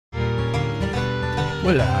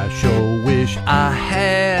Well, I sure wish I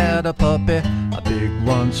had a puppy, a big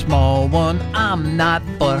one, small one, I'm not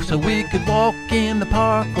fussed. So we could walk in the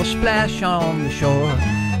park or splash on the shore.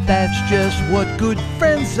 That's just what good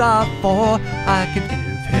friends are for. I could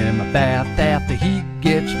give him a bath after he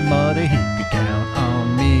gets muddy. He could count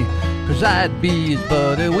on me, 'cause I'd be his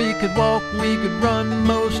buddy. We could walk, we could run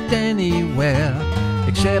most anywhere,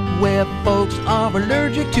 except where folks are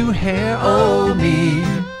allergic to hair. Oh, me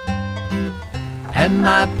and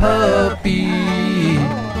my puppy,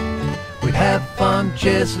 we'd have fun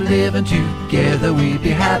just living together. We'd be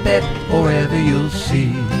happy forever, you'll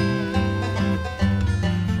see.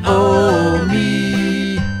 Oh,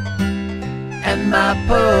 me and my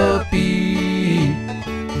puppy,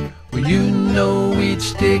 well, you know we'd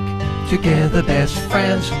stick together, best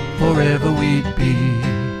friends forever we'd be.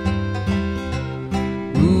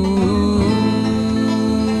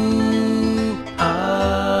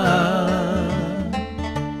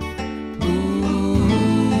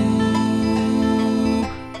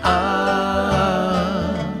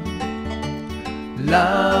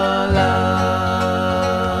 La la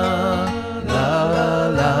la la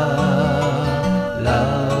la la.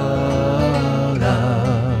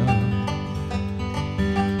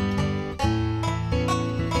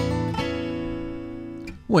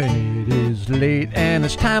 When it is late and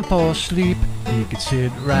it's time for sleep, he could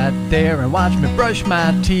sit right there and watch me brush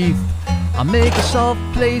my teeth. I'll make a soft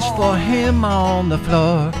place for him on the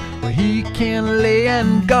floor, where he can lay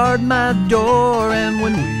and guard my door. And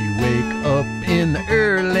when we wake up in the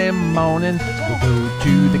early morning, we'll go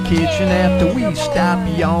to the kitchen after we stop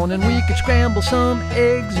yawning. We could scramble some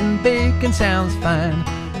eggs and bacon, sounds fine.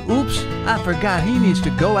 Oops, I forgot he needs to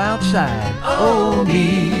go outside. Oh,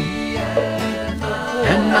 me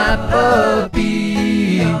and my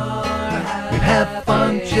puppy, we'd have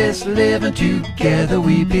fun just living together.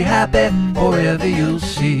 We'd be happy forever, you'll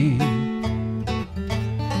see.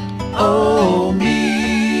 Oh,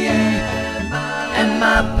 me and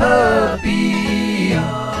my puppy,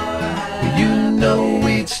 you know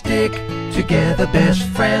we'd stick together, best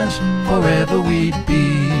friends forever we'd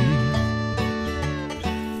be.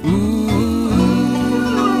 Ooh.